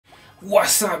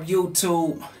What's up,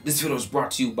 YouTube? This video is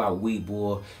brought to you by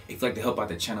Webull. If you'd like to help out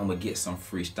the channel and get some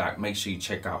free stock, make sure you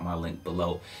check out my link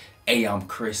below. Hey, I'm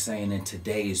Chris saying, and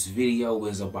today's video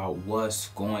is about what's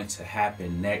going to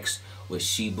happen next with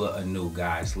Shiba Inu,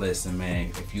 guys. Listen, man,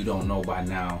 if you don't know by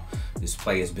now, this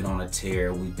play has been on a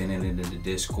tear. We've been in the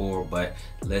Discord, but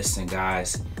listen,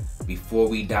 guys, before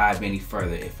we dive any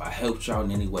further, if I helped y'all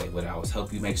in any way, whether I was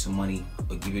help you make some money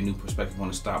or give you a new perspective on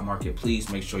the stock market, please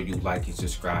make sure you like and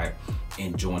subscribe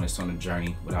and join us on the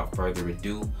journey. Without further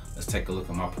ado, let's take a look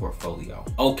at my portfolio.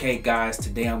 Okay, guys,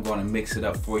 today I'm going to mix it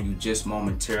up for you just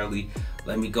momentarily.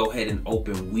 Let me go ahead and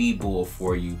open Webull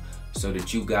for you so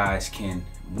that you guys can,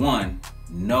 one,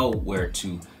 know where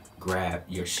to grab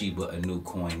your Shiba Inu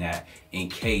coin at in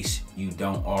case you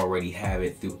don't already have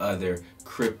it through other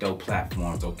crypto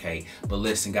platforms, okay? But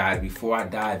listen, guys, before I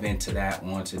dive into that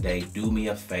one today, do me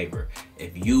a favor.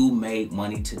 If you made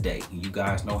money today, you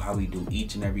guys know how we do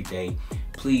each and every day,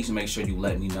 please make sure you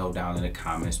let me know down in the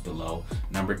comments below.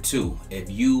 Number two,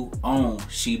 if you own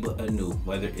Shiba Inu,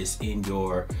 whether it's in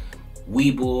your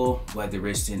Webull, whether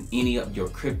it's in any of your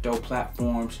crypto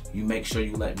platforms, you make sure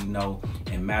you let me know.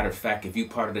 And matter of fact, if you're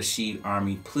part of the Shiba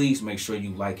army, please make sure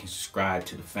you like and subscribe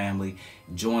to the family.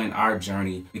 Join our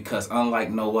journey, because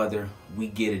unlike no other, we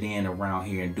get it in around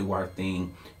here and do our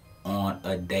thing on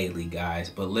a daily, guys.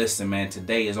 But listen, man,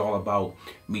 today is all about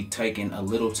me taking a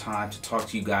little time to talk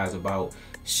to you guys about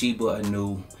Shiba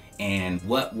Inu and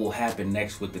what will happen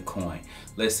next with the coin.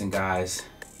 Listen, guys,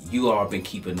 you all been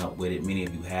keeping up with it, many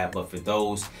of you have, but for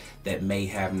those that may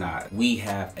have not, we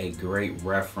have a great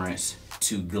reference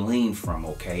to glean from,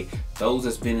 okay? Those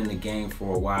that's been in the game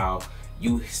for a while,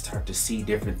 you start to see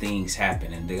different things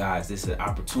happen, and guys, this is an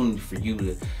opportunity for you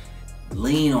to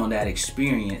lean on that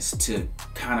experience to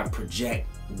kind of project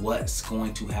what's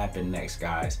going to happen next,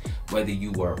 guys. Whether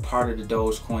you were a part of the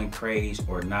Dogecoin craze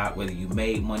or not, whether you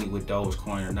made money with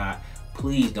Dogecoin or not,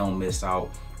 please don't miss out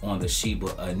on the Shiba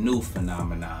Inu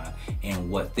phenomenon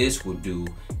and what this will do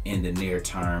in the near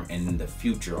term and in the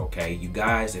future, okay? You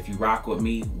guys, if you rock with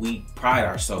me, we pride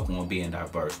ourselves on being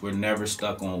diverse. We're never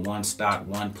stuck on one stock,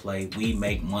 one play. We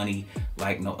make money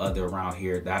like no other around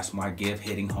here. That's my gift,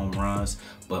 hitting home runs,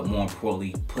 but more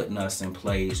importantly, putting us in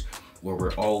plays where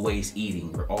we're always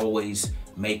eating, we're always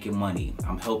making money.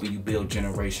 I'm helping you build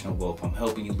generational wealth. I'm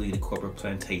helping you lead a corporate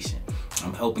plantation.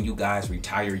 I'm helping you guys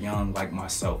retire young like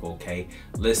myself, okay?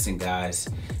 Listen, guys,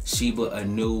 Shiba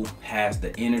Inu has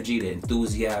the energy, the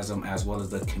enthusiasm, as well as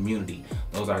the community.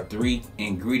 Those are three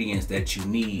ingredients that you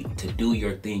need to do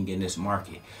your thing in this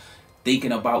market.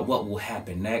 Thinking about what will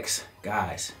happen next,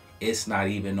 guys, it's not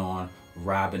even on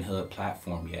Robinhood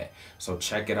platform yet. So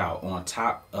check it out. On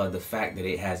top of the fact that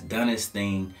it has done its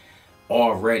thing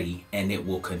already and it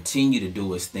will continue to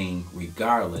do its thing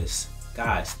regardless,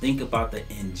 guys, think about the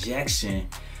injection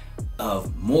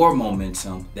of more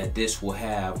momentum that this will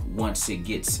have once it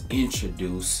gets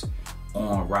introduced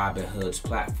on Robinhood's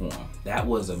platform. That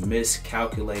was a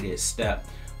miscalculated step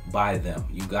by them.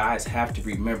 You guys have to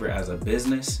remember, as a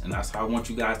business, and that's how I want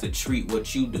you guys to treat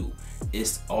what you do.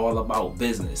 It's all about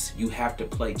business. You have to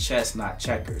play chess, not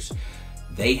checkers.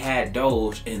 They had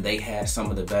Doge and they had some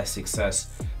of the best success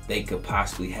they could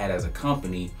possibly had as a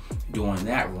company during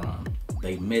that run.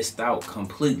 They missed out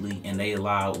completely, and they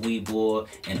allowed Webull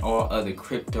and all other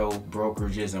crypto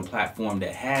brokerages and platform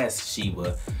that has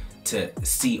Shiba to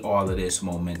see all of this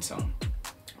momentum.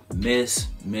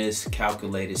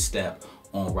 Miscalculated step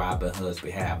on Robinhood's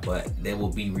behalf, but they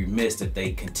will be remiss if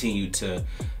they continue to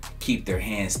keep their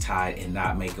hands tied and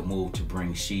not make a move to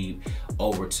bring Shiba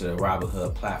over to the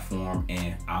Robinhood platform.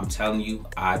 And I'm telling you,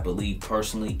 I believe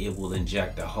personally it will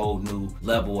inject a whole new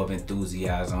level of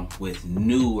enthusiasm with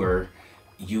newer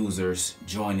users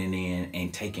joining in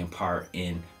and taking part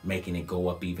in making it go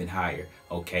up even higher,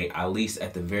 okay? At least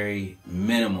at the very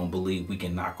minimum, believe we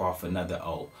can knock off another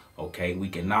O, okay? We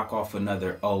can knock off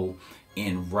another O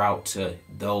en route to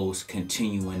those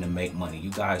continuing to make money.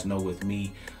 You guys know with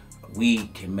me, we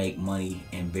can make money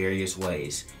in various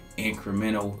ways,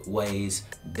 incremental ways,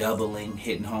 doubling,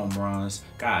 hitting home runs.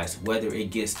 Guys, whether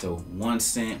it gets to 1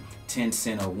 cent, 10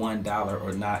 cent, or $1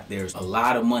 or not, there's a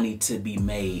lot of money to be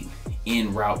made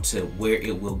en route to where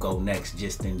it will go next,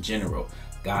 just in general.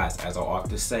 Guys, as I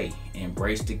often say,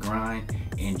 embrace the grind,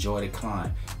 enjoy the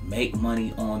climb, make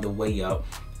money on the way up.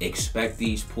 Expect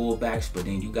these pullbacks, but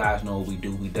then you guys know what we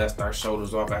do. We dust our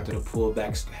shoulders off after the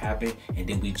pullbacks happen, and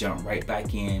then we jump right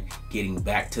back in, getting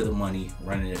back to the money,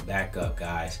 running it back up,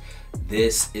 guys.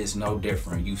 This is no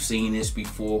different. You've seen this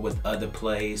before with other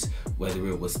plays, whether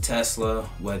it was Tesla,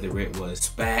 whether it was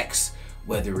SPACs,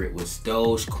 whether it was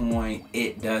Dogecoin,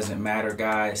 it doesn't matter,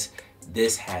 guys.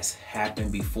 This has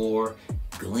happened before.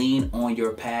 Glean on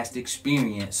your past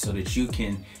experience so that you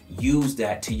can use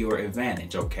that to your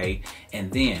advantage, okay?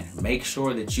 And then make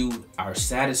sure that you are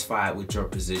satisfied with your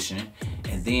position,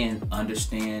 and then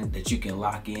understand that you can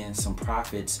lock in some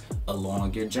profits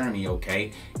along your journey,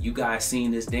 okay? You guys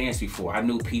seen this dance before. I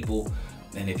knew people,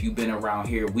 and if you've been around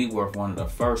here, we were one of the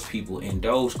first people in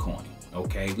Dogecoin.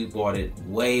 Okay, we bought it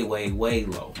way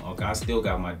low. Okay, I still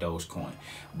got my Dogecoin,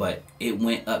 but it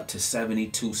went up to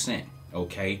 72 cents.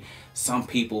 Okay, some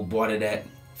people bought it at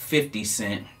 50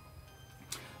 cents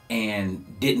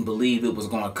and didn't believe it was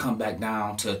going to come back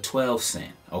down to 12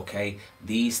 cents. Okay,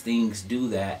 these things do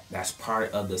that. That's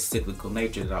part of the cyclical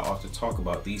nature that I often talk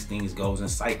about. These things goes in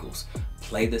cycles.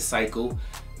 Play the cycle,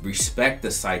 respect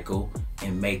the cycle,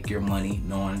 and make your money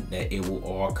knowing that it will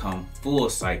all come full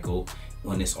cycle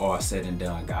when it's all said and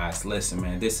done, guys. Listen,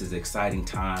 man, this is exciting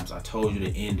times. I told you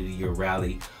the end of the year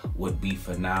rally would be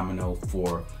phenomenal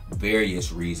for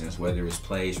various reasons, whether it's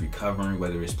plays recovering,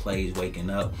 whether it's plays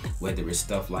waking up, whether it's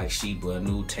stuff like Shiba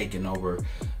taking over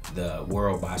the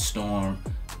world by storm.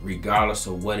 Regardless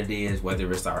of what it is,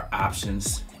 whether it's our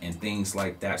options and things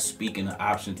like that. Speaking of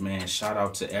options, man, shout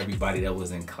out to everybody that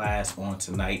was in class on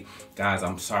tonight. Guys,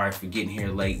 I'm sorry for getting here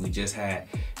late. We just had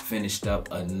finished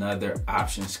up another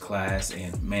options class,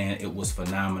 and man, it was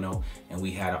phenomenal, and we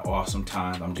had an awesome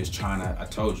time. I'm just trying to, I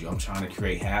told you, I'm trying to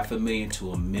create 500,000 to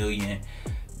 1 million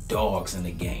dogs in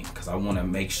the game, because I want to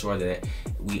make sure that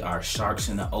we are sharks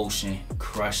in the ocean,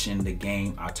 crushing the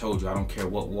game. I told you, I don't care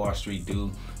what Wall Street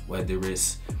do, whether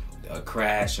it's a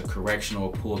crash, a correction, or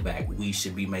a pullback, we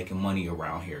should be making money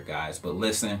around here, guys. But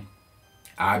listen,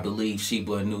 I believe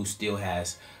Shiba still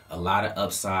has a lot of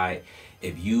upside.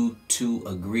 If you too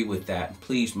agree with that,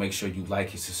 please make sure you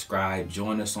like and subscribe.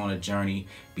 Join us on a journey,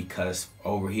 because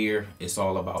over here it's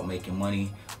all about making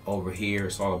money. Over here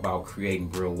it's all about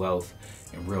creating real wealth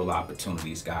and real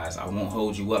opportunities, guys. I won't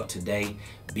hold you up today.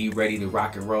 Be ready to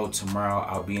rock and roll tomorrow.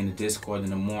 I'll be in the Discord in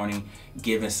the morning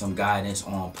giving some guidance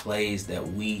on plays that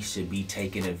we should be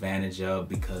taking advantage of,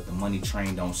 because the money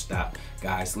train don't stop.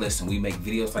 Guys, listen, we make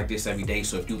videos like this every day,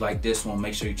 so if you like this one,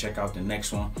 make sure you check out the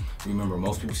next one. Remember,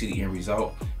 most people see the end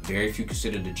result, very few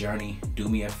consider the journey. Do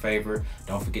me a favor,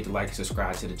 don't forget to like and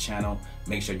subscribe to the channel.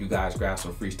 Make sure you guys grab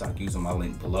some free stock using my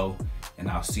link below, and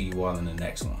I'll see you all in the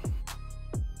next one.